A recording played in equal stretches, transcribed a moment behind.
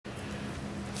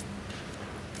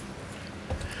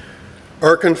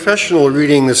Our confessional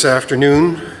reading this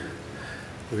afternoon,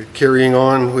 we're carrying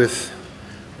on with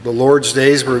the Lord's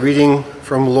Days. We're reading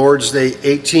from Lord's Day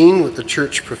 18, what the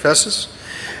church professes,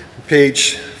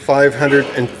 page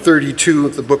 532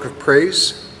 of the Book of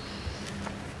Praise.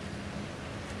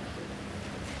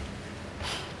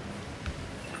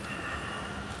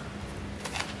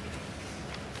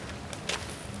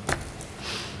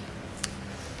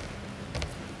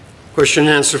 Question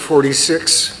and answer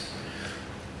 46.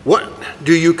 What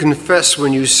do you confess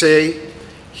when you say,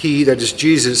 he, that is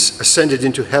Jesus, ascended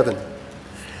into heaven?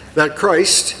 That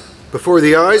Christ, before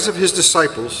the eyes of his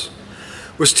disciples,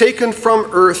 was taken from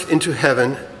earth into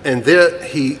heaven, and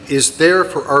that he is there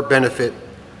for our benefit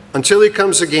until he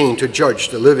comes again to judge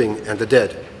the living and the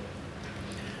dead.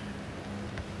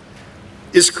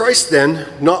 Is Christ then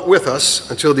not with us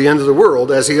until the end of the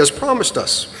world, as he has promised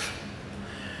us?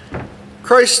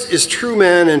 Christ is true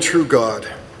man and true God.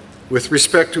 With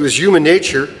respect to his human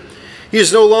nature, he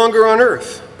is no longer on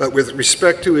earth, but with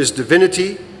respect to his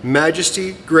divinity,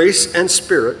 majesty, grace, and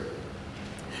spirit,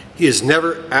 he is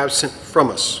never absent from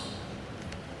us.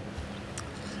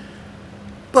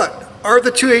 But are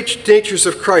the two natures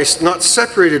of Christ not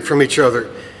separated from each other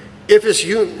if his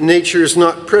human nature is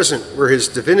not present wherever his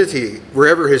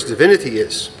divinity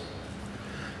is?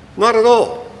 Not at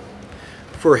all,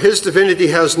 for his divinity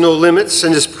has no limits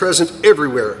and is present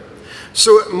everywhere.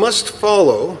 So it must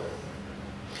follow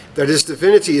that his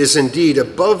divinity is indeed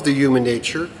above the human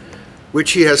nature,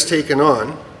 which he has taken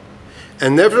on,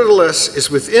 and nevertheless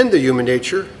is within the human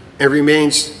nature and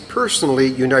remains personally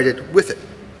united with it.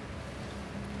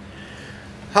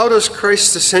 How does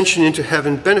Christ's ascension into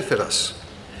heaven benefit us?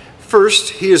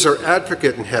 First, he is our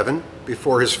advocate in heaven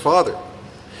before his Father.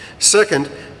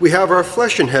 Second, we have our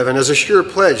flesh in heaven as a sure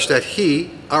pledge that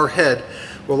he, our head,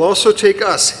 will also take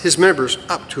us, his members,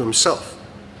 up to himself.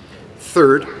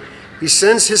 Third, he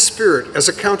sends his Spirit as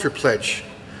a counterpledge,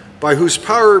 by whose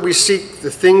power we seek the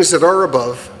things that are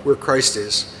above, where Christ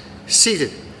is,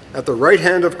 seated at the right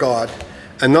hand of God,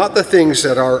 and not the things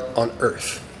that are on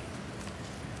earth.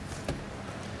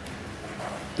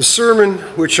 The sermon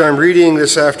which I'm reading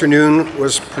this afternoon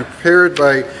was prepared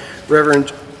by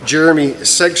Reverend Jeremy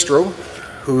Segstro,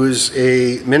 who is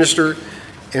a minister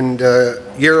in the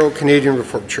Yarrow Canadian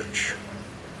Reformed Church.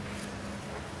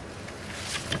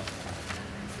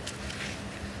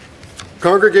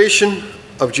 Congregation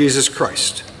of Jesus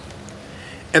Christ.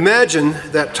 Imagine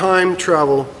that time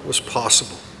travel was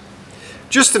possible.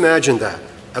 Just imagine that.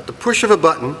 At the push of a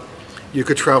button, you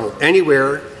could travel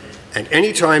anywhere and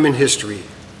any time in history,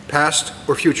 past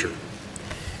or future.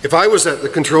 If I was at the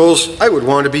controls,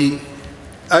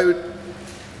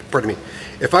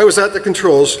 If I was at the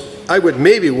controls, I would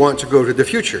maybe want to go to the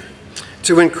future,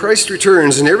 to when Christ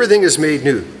returns and everything is made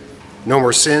new. No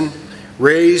more sin,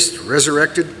 raised,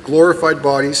 resurrected, glorified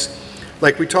bodies,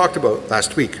 like we talked about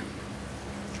last week.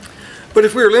 But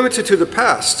if we are limited to the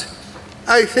past,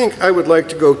 I think I would like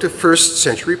to go to first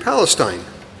century Palestine,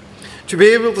 to be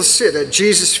able to sit at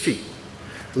Jesus' feet,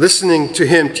 listening to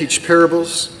him teach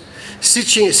parables,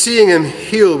 seeing him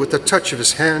heal with the touch of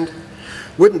his hand.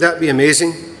 Wouldn't that be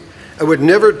amazing? I would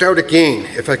never doubt again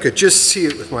if I could just see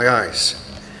it with my eyes.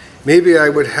 Maybe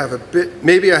I have a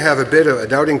bit of a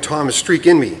doubting Thomas streak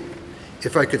in me.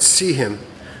 If I could see him,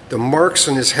 the marks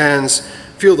on his hands,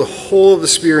 feel the hole of the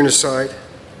spear in his side.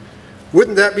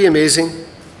 Wouldn't that be amazing?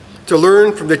 To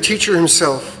learn from the teacher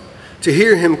himself, to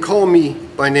hear him call me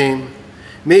by name,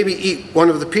 maybe eat one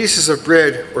of the pieces of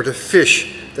bread or the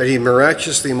fish that he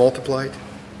miraculously multiplied.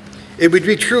 It would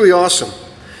be truly awesome.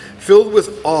 Filled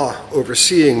with awe over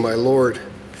seeing my Lord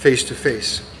face to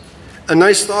face. A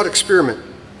nice thought experiment.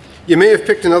 You may have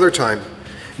picked another time.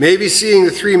 Maybe seeing the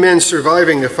three men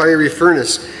surviving the fiery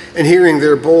furnace and hearing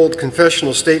their bold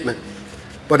confessional statement.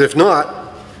 But if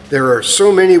not, there are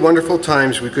so many wonderful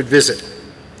times we could visit.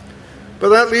 But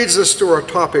that leads us to our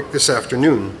topic this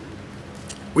afternoon.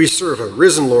 We serve a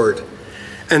risen Lord,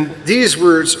 and these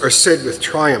words are said with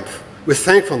triumph, with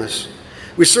thankfulness.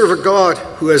 We serve a God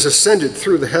who has ascended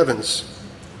through the heavens.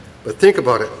 But think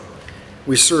about it.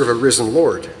 We serve a risen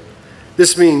Lord.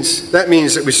 That means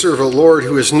that we serve a Lord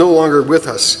who is no longer with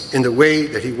us in the way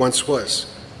that he once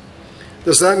was.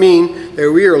 Does that mean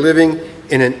that we are living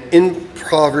in an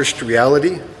impoverished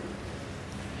reality?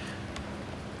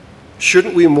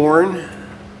 Shouldn't we mourn?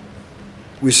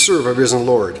 We serve a risen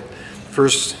Lord.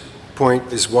 First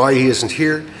point is why he isn't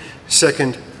here.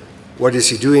 Second, what is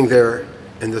he doing there?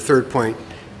 And the third point,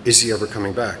 is he ever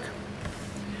coming back?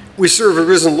 We serve a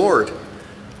risen Lord,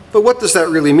 but what does that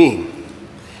really mean?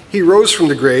 He rose from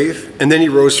the grave, and then he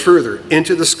rose further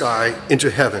into the sky, into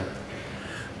heaven.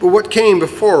 But what came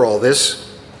before all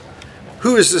this?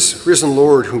 Who is this risen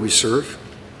Lord whom we serve?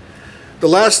 The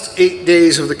last 8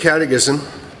 days of the Catechism,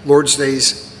 Lord's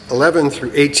Days 11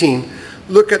 through 18,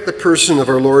 look at the person of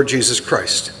our Lord Jesus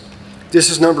Christ. This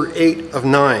is number 8 of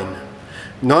 9.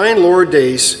 9 Lord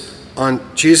Days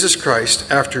on Jesus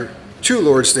Christ after 2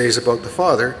 Lord's Days about the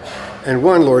Father and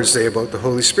 1 Lord's Day about the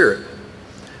Holy Spirit.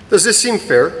 Does this seem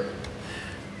fair?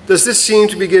 Does this seem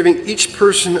to be giving each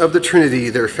person of the Trinity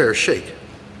their fair shake?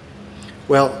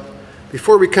 Well,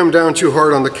 before we come down too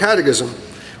hard on the Catechism,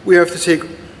 we have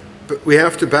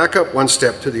to back up one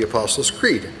step to the Apostles'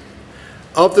 Creed.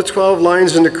 Of the 12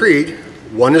 lines in the Creed,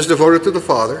 1 is devoted to the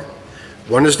Father,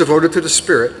 1 is devoted to the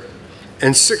Spirit,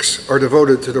 and 6 are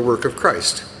devoted to the work of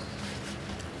Christ.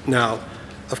 Now,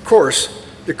 of course,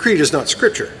 the Creed is not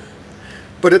Scripture,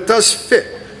 but it does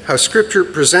fit how Scripture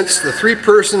presents the 3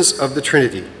 persons of the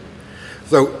Trinity.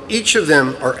 Though each of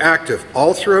them are active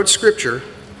all throughout Scripture,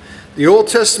 the Old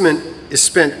Testament is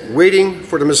spent waiting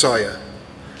for the Messiah,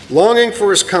 longing for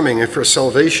his coming and for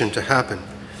salvation to happen.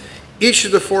 Each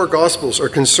of the 4 Gospels are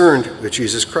concerned with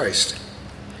Jesus Christ.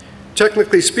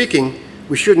 Technically speaking,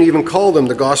 we shouldn't even call them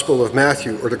the Gospel of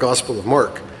Matthew or the Gospel of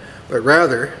Mark, but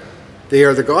rather, they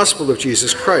are the Gospel of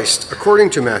Jesus Christ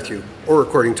according to Matthew or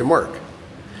according to Mark.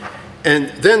 And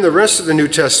then the rest of the New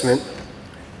Testament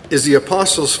is the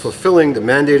apostles fulfilling the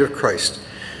mandate of Christ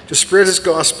to spread his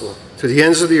gospel to the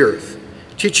ends of the earth,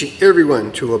 teaching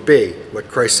everyone to obey what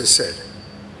Christ has said.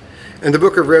 And the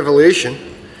book of Revelation,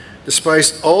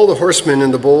 despite all the horsemen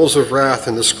and the bowls of wrath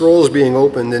and the scrolls being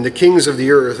opened and the kings of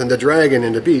the earth and the dragon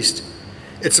and the beast,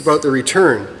 it's about the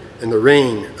return and the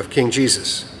reign of King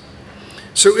Jesus.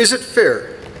 So is it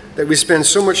fair that we spend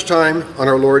so much time on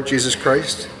our Lord Jesus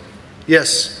Christ?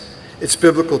 Yes, it's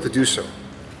biblical to do so.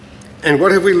 And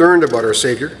what have we learned about our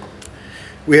Savior?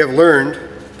 We have learned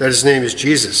that his name is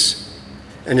Jesus,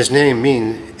 and his name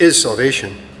is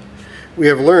salvation. We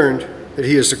have learned that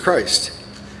he is the Christ.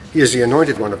 He is the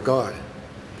anointed one of God.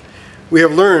 We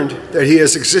have learned that he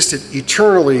has existed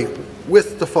eternally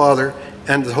with the Father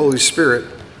and the Holy Spirit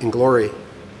in glory.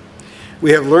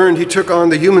 We have learned he took on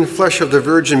the human flesh of the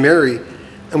Virgin Mary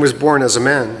and was born as a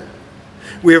man.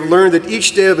 We have learned that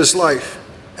each day of his life,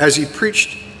 as he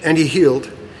preached and he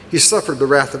healed, he suffered the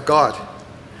wrath of God.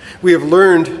 We have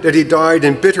learned that he died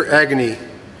in bitter agony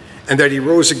and that he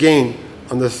rose again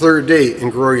on the 3rd day in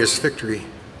glorious victory.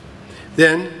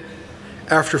 Then,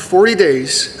 after 40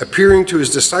 days, appearing to his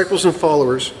disciples and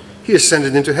followers, he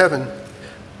ascended into heaven.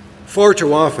 Far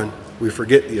too often, we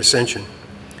forget the ascension.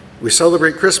 We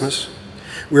celebrate Christmas.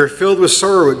 We are filled with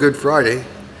sorrow at Good Friday.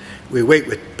 We wait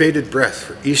with bated breath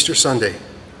for Easter Sunday.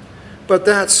 But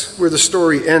that's where the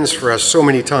story ends for us so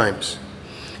many times.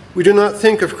 We do not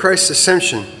think of Christ's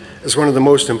ascension as one of the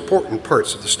most important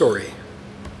parts of the story.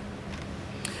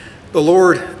 The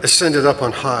Lord ascended up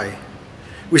on high.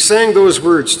 We sang those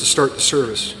words to start the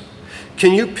service.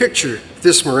 Can you picture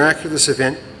this miraculous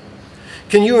event?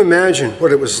 Can you imagine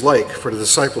what it was like for the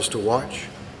disciples to watch?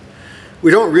 We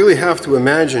don't really have to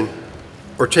imagine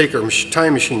or take our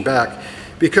time machine back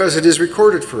because it is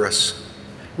recorded for us.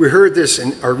 We heard this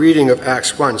in our reading of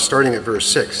Acts 1, starting at verse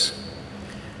 6.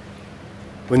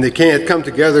 When they had come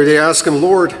together, they asked him,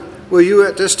 "Lord, will you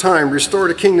at this time restore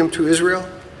the kingdom to Israel?"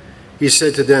 He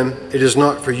said to them, "It is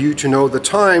not for you to know the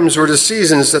times or the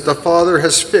seasons that the Father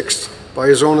has fixed by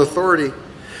his own authority,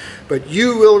 but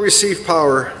you will receive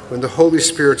power when the Holy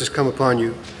Spirit has come upon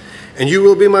you, and you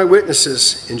will be my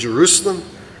witnesses in Jerusalem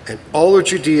and all of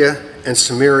Judea and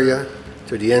Samaria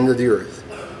to the end of the earth."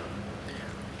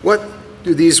 What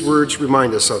do these words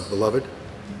remind us of, beloved?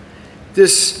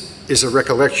 This is a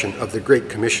recollection of the Great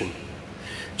Commission.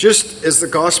 Just as the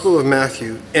Gospel of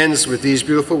Matthew ends with these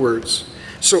beautiful words,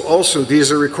 so also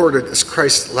these are recorded as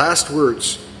Christ's last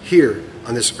words here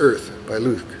on this earth by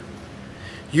Luke.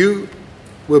 You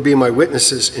will be my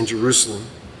witnesses in Jerusalem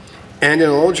and in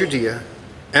all Judea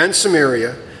and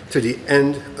Samaria to the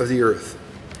end of the earth.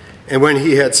 And when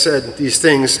he had said these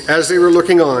things, as they were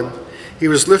looking on, he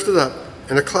was lifted up,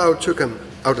 and a cloud took him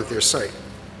out of their sight.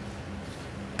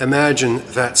 Imagine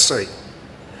that sight.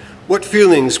 What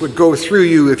feelings would go through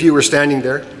you if you were standing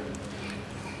there?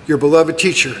 Your beloved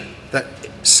teacher that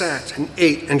sat and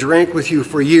ate and drank with you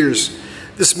for years,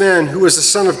 this man who was the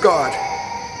Son of God,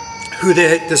 who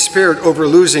they had despaired over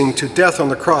losing to death on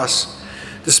the cross,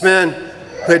 this man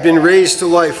who had been raised to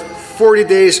life 40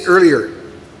 days earlier,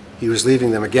 he was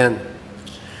leaving them again.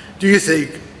 Do you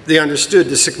think they understood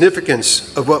the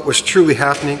significance of what was truly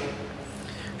happening?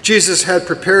 Jesus had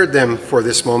prepared them for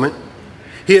this moment.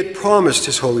 He had promised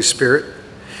his Holy Spirit.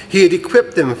 He had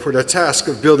equipped them for the task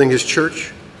of building his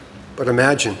church. But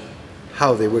imagine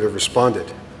how they would have responded.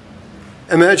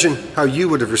 Imagine how you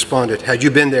would have responded had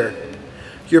you been there.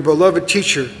 Your beloved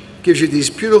teacher gives you these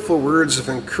beautiful words of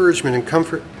encouragement and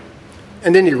comfort,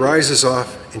 and then he rises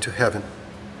off into heaven.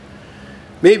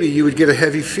 Maybe you would get a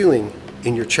heavy feeling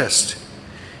in your chest.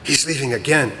 He's leaving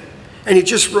again, and he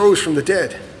just rose from the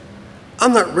dead.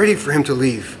 I'm not ready for him to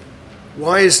leave.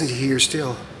 Why isn't he here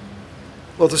still?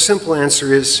 Well, the simple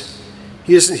answer is,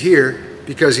 he isn't here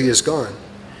because he is gone.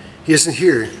 He isn't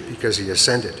here because he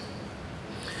ascended.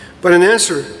 But an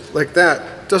answer like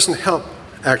that doesn't help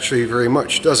actually very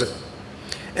much, does it?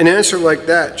 An answer like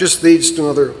that just leads to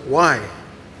another why.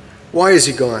 Why is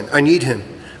he gone? I need him.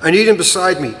 I need him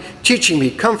beside me, teaching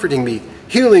me, comforting me,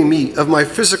 healing me of my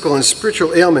physical and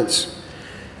spiritual ailments.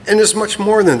 And there's much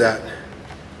more than that.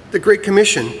 The Great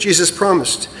Commission, Jesus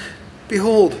promised,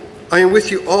 "Behold, I am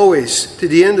with you always to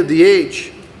the end of the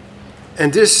age."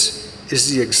 And this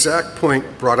is the exact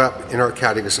point brought up in our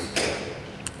catechism.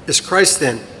 Is Christ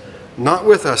then not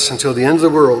with us until the end of the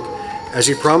world, as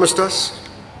he promised us?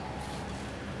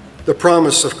 The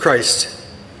promise of Christ,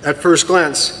 at first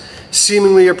glance,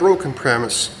 seemingly a broken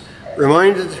promise,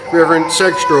 reminded Reverend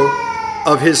Segstro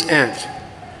of his aunt.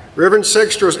 Reverend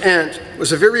Segstro's aunt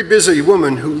was a very busy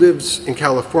woman who lives in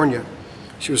California.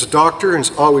 She was a doctor and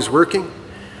is always working.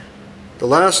 The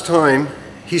last time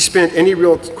he spent any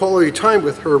real quality time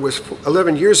with her was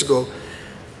 11 years ago.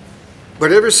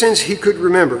 But ever since he could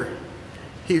remember,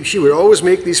 she would always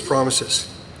make these promises.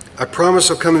 I promise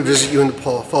I'll come and visit you in the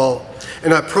fall,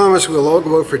 and I promise we'll all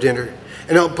go out for dinner,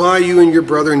 and I'll buy you and your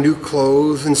brother new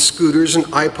clothes and scooters and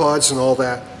iPods and all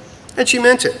that. And she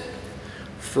meant it.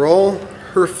 For all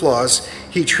her flaws,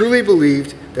 he truly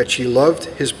believed that she loved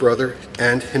his brother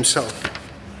and himself.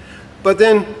 But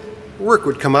then work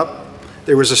would come up.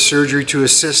 There was a surgery to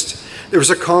assist. There was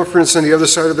a conference on the other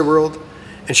side of the world,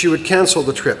 and she would cancel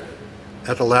the trip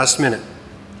at the last minute.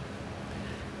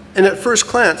 And at first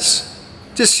glance,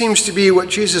 this seems to be what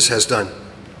Jesus has done.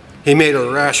 He made a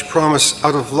rash promise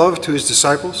out of love to his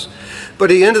disciples, but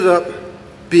he ended up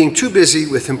being too busy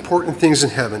with important things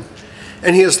in heaven,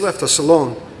 and he has left us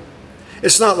alone.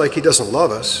 It's not like he doesn't love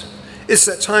us. It's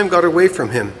that time got away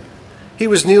from him. He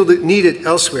was needed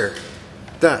elsewhere.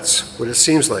 That's what it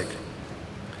seems like.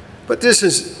 But this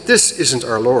isn't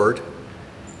our Lord.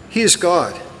 He is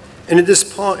God, and it is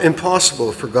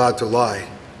impossible for God to lie.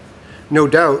 No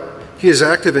doubt, he is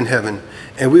active in heaven,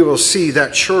 and we will see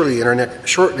that shortly in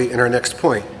our next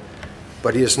point.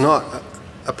 But he is not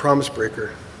a promise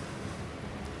breaker.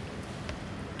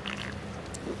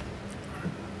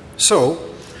 So,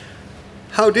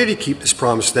 how did he keep this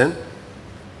promise then?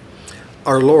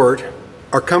 Our Lord,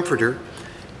 our Comforter,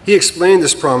 he explained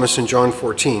this promise in John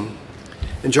 14.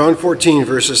 In John 14,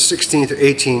 verses 16 to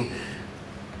 18,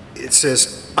 it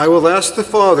says, "I will ask the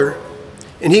Father,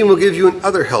 and he will give you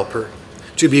another helper,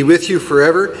 to be with you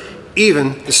forever,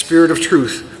 even the Spirit of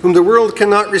truth, whom the world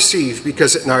cannot receive,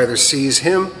 because it neither sees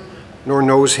him nor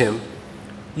knows him.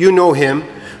 You know him,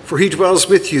 for he dwells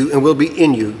with you and will be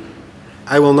in you.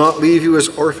 I will not leave you as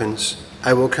orphans.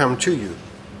 I will come to you."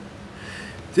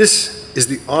 This is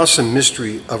the awesome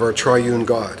mystery of our triune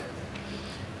God.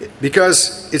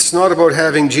 Because it's not about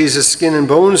having Jesus' skin and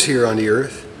bones here on the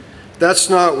earth. That's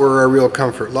not where our real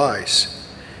comfort lies.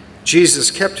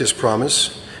 Jesus kept his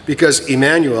promise because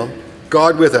Emmanuel,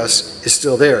 God with us, is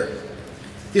still there.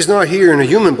 He's not here in a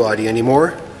human body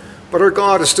anymore, but our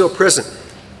God is still present.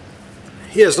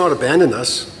 He has not abandoned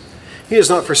us. He has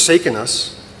not forsaken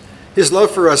us. His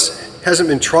love for us hasn't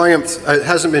been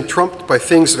trumped by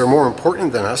things that are more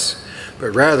important than us,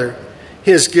 but rather,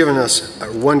 he has given us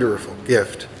a wonderful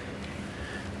gift.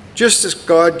 Just as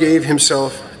God gave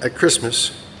himself at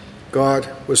Christmas, God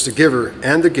was the giver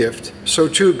and the gift, so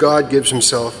too God gives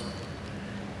himself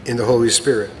in the Holy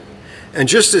Spirit. And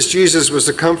just as Jesus was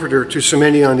the comforter to so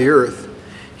many on the earth,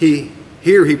 he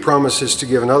promises to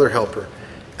give another helper,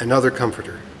 another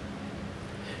comforter.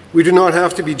 We do not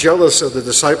have to be jealous of the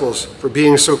disciples for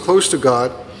being so close to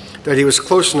God that he was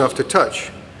close enough to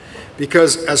touch,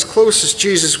 because as close as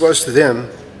Jesus was to them,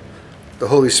 the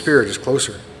Holy Spirit is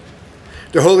closer.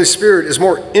 The Holy Spirit is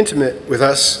more intimate with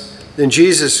us than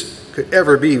Jesus could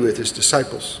ever be with his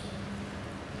disciples,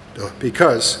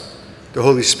 because the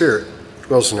Holy Spirit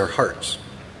dwells in our hearts.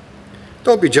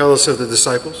 Don't be jealous of the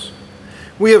disciples.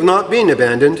 We have not been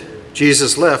abandoned.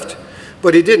 Jesus left,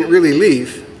 but he didn't really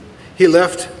leave. He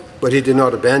left, but he did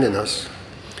not abandon us.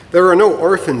 There are no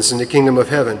orphans in the kingdom of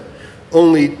heaven,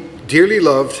 only dearly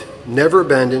loved, never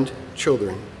abandoned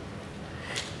children.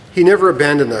 He never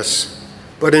abandoned us,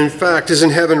 but in fact is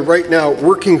in heaven right now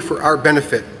working for our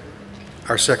benefit.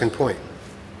 Our second point.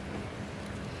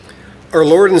 Our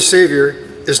Lord and Savior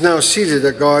is now seated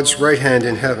at God's right hand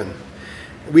in heaven.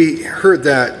 we heard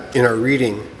that in our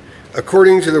reading.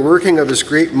 According to the working of his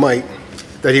great might,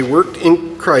 that he worked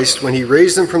in Christ when he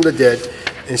raised him from the dead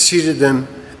and seated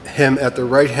him at the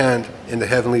right hand in the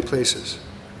heavenly places.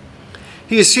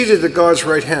 He is seated at God's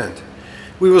right hand.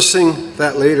 We will sing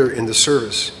that later in the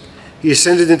service. He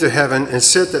ascended into heaven and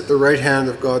sat at the right hand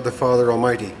of God the Father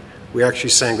Almighty. We actually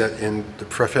sang that in the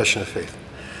profession of faith.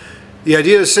 The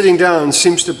idea of sitting down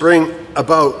seems to bring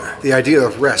about the idea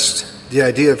of rest, the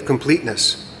idea of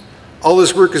completeness. All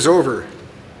his work is over.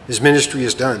 His ministry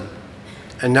is done.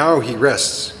 And now he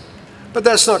rests. But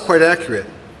that's not quite accurate.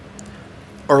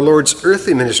 Our Lord's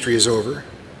earthly ministry is over,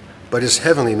 but his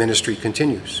heavenly ministry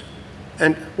continues.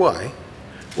 And why?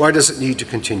 Why does it need to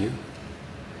continue?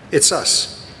 It's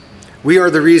us. We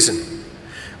are the reason.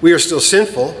 We are still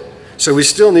sinful, so we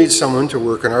still need someone to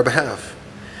work on our behalf.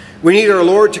 We need our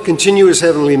Lord to continue his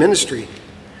heavenly ministry.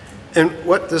 And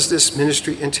what does this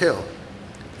ministry entail?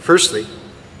 Firstly,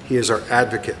 he is our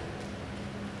advocate.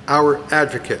 Our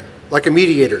advocate, like a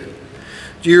mediator.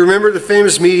 Do you remember the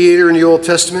famous mediator in the Old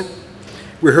Testament?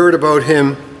 We heard about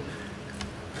him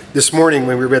this morning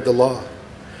when we read the law.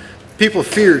 People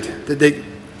feared that they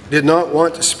did not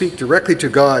want to speak directly to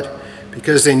God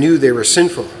because they knew they were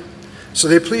sinful. So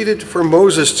they pleaded for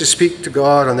Moses to speak to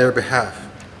God on their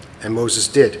behalf. And Moses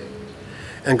did.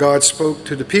 And God spoke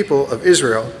to the people of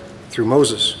Israel through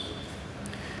Moses.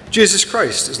 Jesus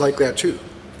Christ is like that too.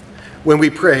 When we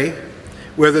pray,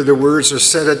 whether the words are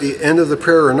said at the end of the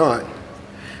prayer or not,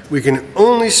 we can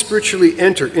only spiritually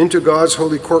enter into God's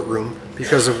holy courtroom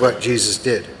because of what Jesus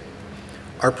did.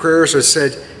 Our prayers are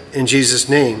said in Jesus'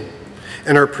 name,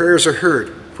 and our prayers are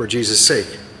heard for Jesus'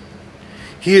 sake.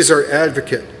 He is our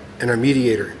advocate and our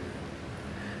mediator.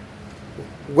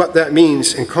 What that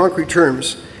means in concrete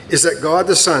terms is that God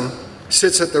the Son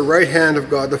sits at the right hand of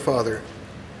God the Father,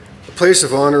 a place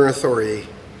of honor and authority.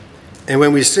 And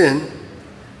when we sin,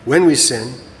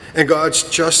 and God's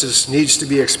justice needs to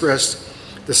be expressed,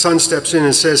 the Son steps in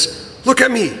and says, look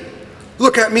at me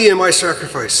and my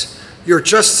sacrifice. Your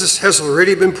justice has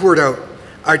already been poured out.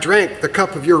 I drank the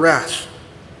cup of your wrath.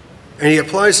 And he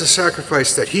applies the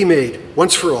sacrifice that he made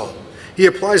once for all. He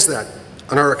applies that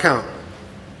on our account.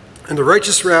 And the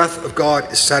righteous wrath of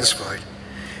God is satisfied.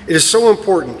 It is so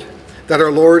important that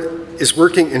our Lord is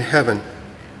working in heaven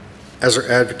as our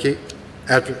advocate.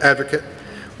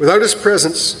 Without his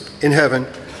presence in heaven,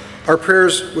 our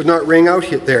prayers would not ring out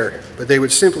there, but they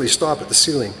would simply stop at the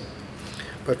ceiling.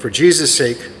 But for Jesus'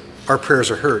 sake, our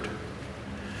prayers are heard.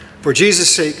 For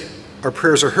Jesus' sake, our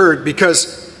prayers are heard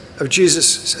because of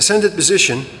Jesus' ascended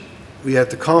position. We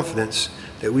have the confidence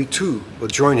that we too will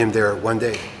join him there one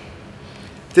day.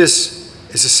 This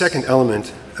is the second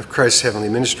element of Christ's heavenly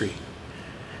ministry.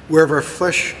 We have our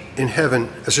flesh in heaven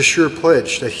as a sure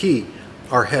pledge that he,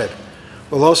 our head,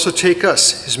 will also take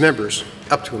us, his members,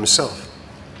 up to himself.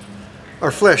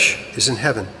 Our flesh is in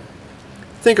heaven.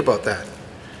 Think about that.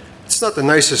 It's not the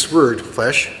nicest word,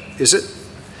 flesh, is it?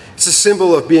 It's a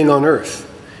symbol of being on earth.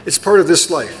 It's part of this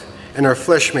life, and our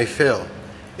flesh may fail.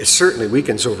 It certainly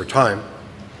weakens over time.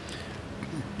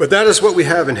 But that is what we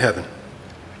have in heaven.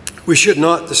 We should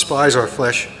not despise our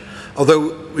flesh,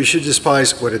 although we should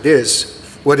despise what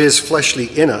is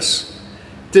fleshly in us.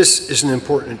 This is an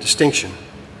important distinction.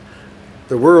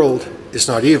 The world is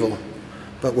not evil,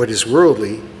 but what is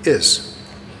worldly is.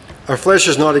 Our flesh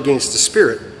is not against the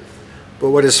spirit,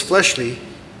 but what is fleshly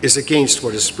is against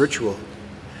what is spiritual.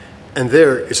 And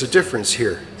there is a difference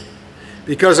here.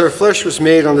 Because our flesh was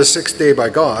made on the sixth day by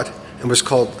God and was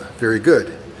called very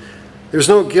good, there's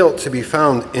no guilt to be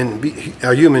found in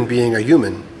a human being a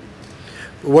human.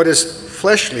 But what is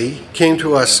fleshly came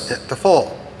to us at the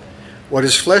fall. What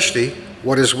is fleshly,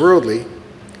 what is worldly,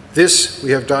 this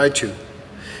we have died to.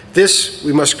 This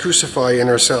we must crucify in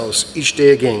ourselves each day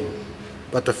again.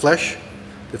 But the flesh,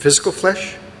 the physical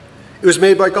flesh, it was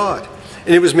made by God,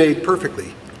 and it was made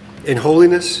perfectly, in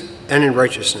holiness and in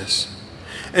righteousness.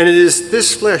 And it is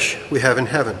this flesh we have in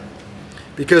heaven,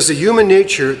 because the human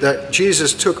nature that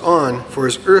Jesus took on for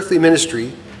his earthly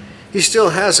ministry, he still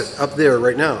has it up there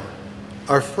right now.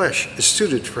 Our flesh is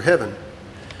suited for heaven.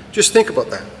 Just think about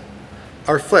that.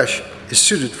 Our flesh is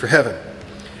suited for heaven.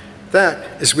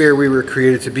 That is where we were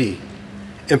created to be,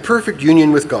 in perfect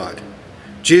union with God.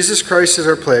 Jesus Christ is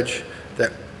our pledge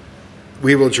that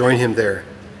we will join him there.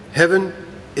 Heaven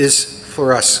is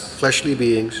for us fleshly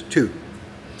beings too.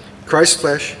 Christ's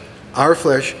flesh, our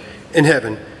flesh, in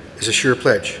heaven is a sure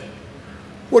pledge.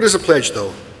 What is a pledge,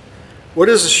 though? What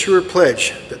is a sure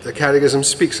pledge that the Catechism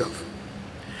speaks of?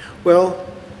 Well,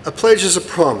 a pledge is a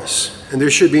promise, and there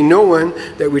should be no one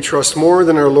that we trust more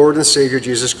than our Lord and Savior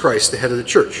Jesus Christ, the head of the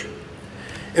church.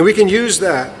 And we can use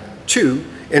that, too,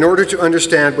 in order to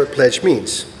understand what pledge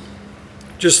means.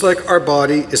 Just like our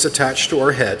body is attached to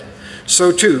our head,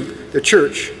 so too the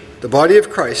church, the body of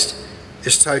Christ,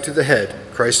 is tied to the head,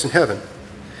 Christ in heaven.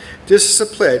 This is a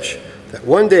pledge that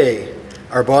one day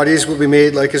our bodies will be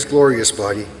made like his glorious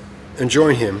body and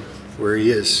join him where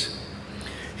he is.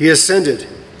 He ascended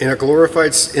in the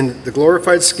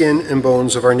glorified skin and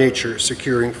bones of our nature,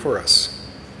 securing for us,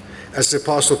 as the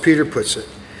Apostle Peter puts it,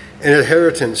 an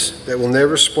inheritance that will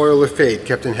never spoil or fade,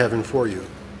 kept in heaven for you.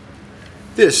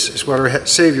 This is what our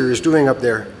Savior is doing up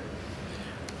there,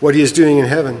 what he is doing in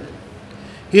heaven.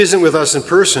 He isn't with us in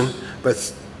person,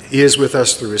 but he is with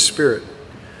us through his Spirit.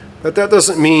 But that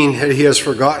doesn't mean that he has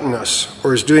forgotten us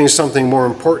or is doing something more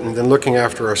important than looking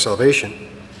after our salvation.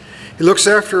 He looks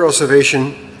after our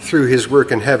salvation through his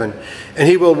work in heaven, and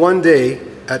he will one day,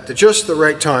 at just the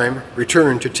right time,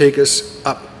 return to take us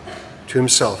up to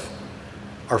himself,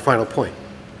 our final point.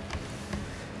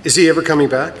 Is he ever coming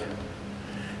back?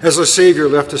 Has our Savior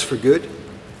left us for good?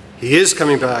 He is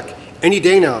coming back any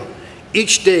day now.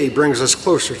 Each day brings us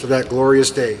closer to that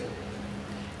glorious day.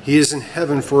 He is in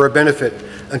heaven for our benefit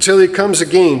until he comes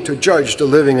again to judge the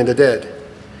living and the dead.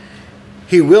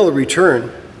 He will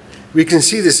return. We can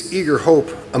see this eager hope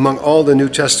among all the New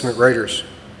Testament writers.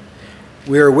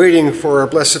 We are waiting for our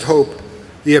blessed hope,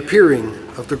 the appearing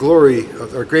of the glory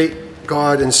of our great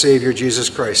God and Savior Jesus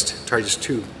Christ, Titus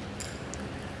 2.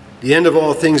 The end of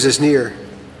all things is near,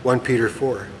 1 Peter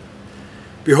 4.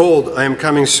 Behold, I am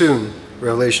coming soon,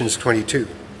 Revelations 22.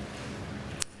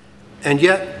 And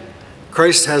yet,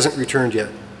 Christ hasn't returned yet.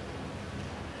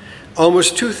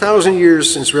 Almost 2,000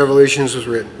 years since Revelation was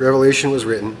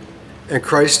written, and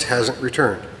Christ hasn't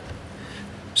returned.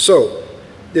 So,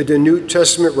 did the New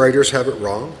Testament writers have it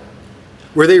wrong?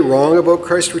 Were they wrong about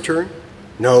Christ's return?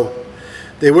 No.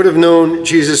 They would have known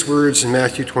Jesus' words in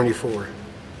Matthew 24.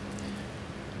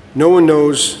 No one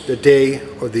knows the day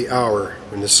or the hour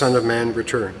when the Son of Man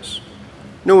returns.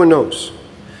 No one knows.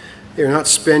 They are not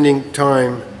spending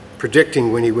time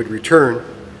predicting when he would return,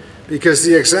 because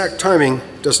the exact timing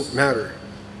doesn't matter.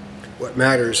 What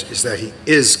matters is that he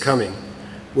is coming.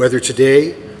 Whether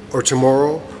today or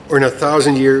tomorrow or in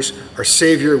 1,000 years, our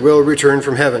Savior will return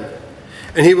from heaven.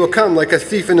 And he will come like a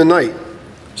thief in the night,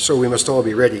 so we must all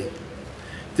be ready.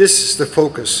 This is the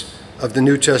focus of the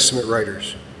New Testament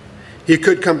writers. He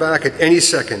could come back at any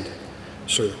second,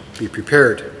 so be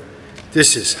prepared.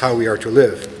 This is how we are to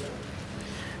live.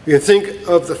 You can think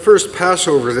of the first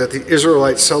Passover that the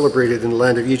Israelites celebrated in the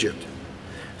land of Egypt.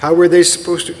 How were they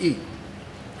supposed to eat?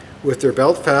 With their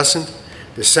belt fastened,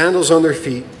 the sandals on their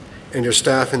feet, and their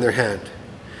staff in their hand.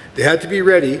 They had to be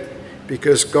ready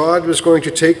because God was going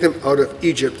to take them out of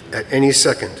Egypt at any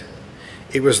second.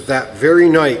 It was that very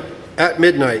night, at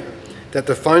midnight, that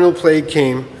the final plague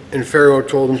came and Pharaoh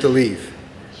told them to leave.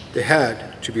 They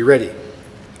had to be ready.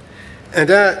 And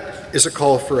that is a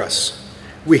call for us.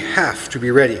 We have to be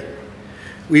ready.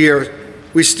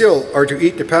 We still are to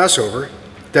eat the Passover.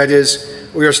 That is,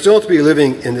 we are still to be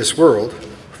living in this world,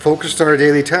 focused on our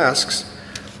daily tasks,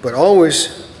 but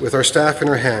always with our staff in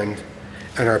our hand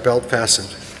and our belt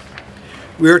fastened.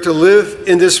 We are to live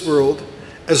in this world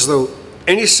as though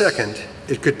any second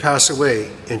it could pass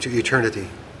away into eternity.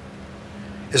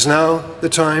 Is now the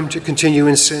time to continue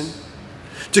in sin?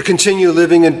 To continue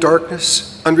living in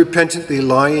darkness, unrepentantly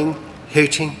lying,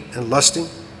 hating, and lusting?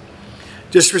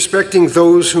 Disrespecting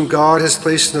those whom God has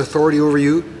placed in authority over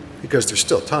you, because there's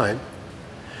still time.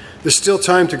 There's still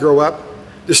time to grow up.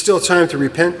 There's still time to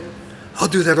repent. I'll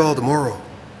do that all tomorrow.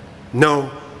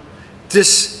 No,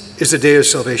 this is the day of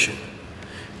salvation.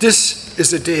 This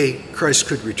is the day Christ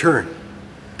could return.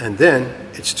 And then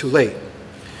it's too late.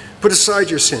 Put aside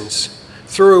your sins.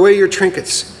 Throw away your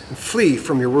trinkets and flee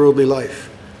from your worldly life.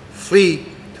 Flee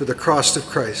to the cross of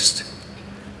Christ.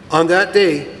 On that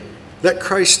day, let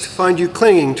Christ find you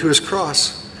clinging to his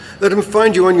cross. Let him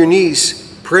find you on your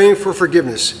knees, praying for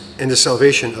forgiveness and the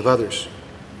salvation of others.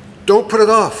 Don't put it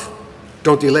off.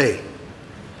 Don't delay.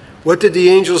 What did the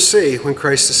angels say when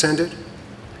Christ ascended?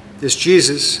 This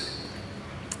Jesus,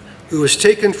 who was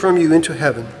taken from you into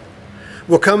heaven,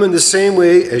 will come in the same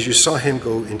way as you saw him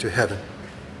go into heaven.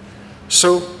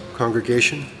 So,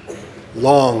 congregation,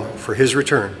 long for his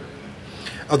return.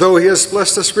 Although he has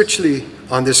blessed us richly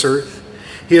on this earth,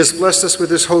 he has blessed us with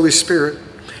his Holy Spirit,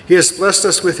 he has blessed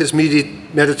us with his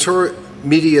mediatorial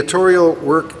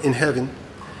work in heaven,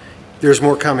 there's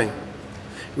more coming.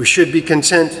 We should be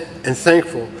content and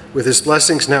thankful with his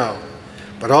blessings now,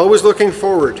 but always looking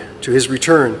forward to his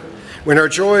return, when our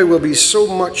joy will be so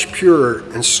much purer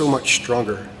and so much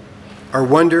stronger. Our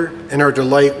wonder and our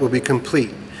delight will be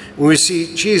complete when we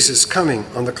see Jesus coming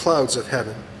on the clouds of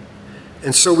heaven.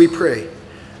 And so we pray,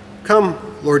 Come,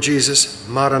 Lord Jesus,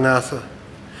 Maranatha.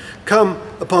 Come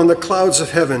upon the clouds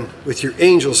of heaven with your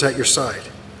angels at your side.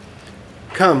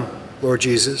 Come, Lord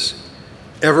Jesus,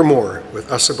 evermore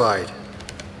with us abide.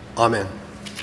 Amen.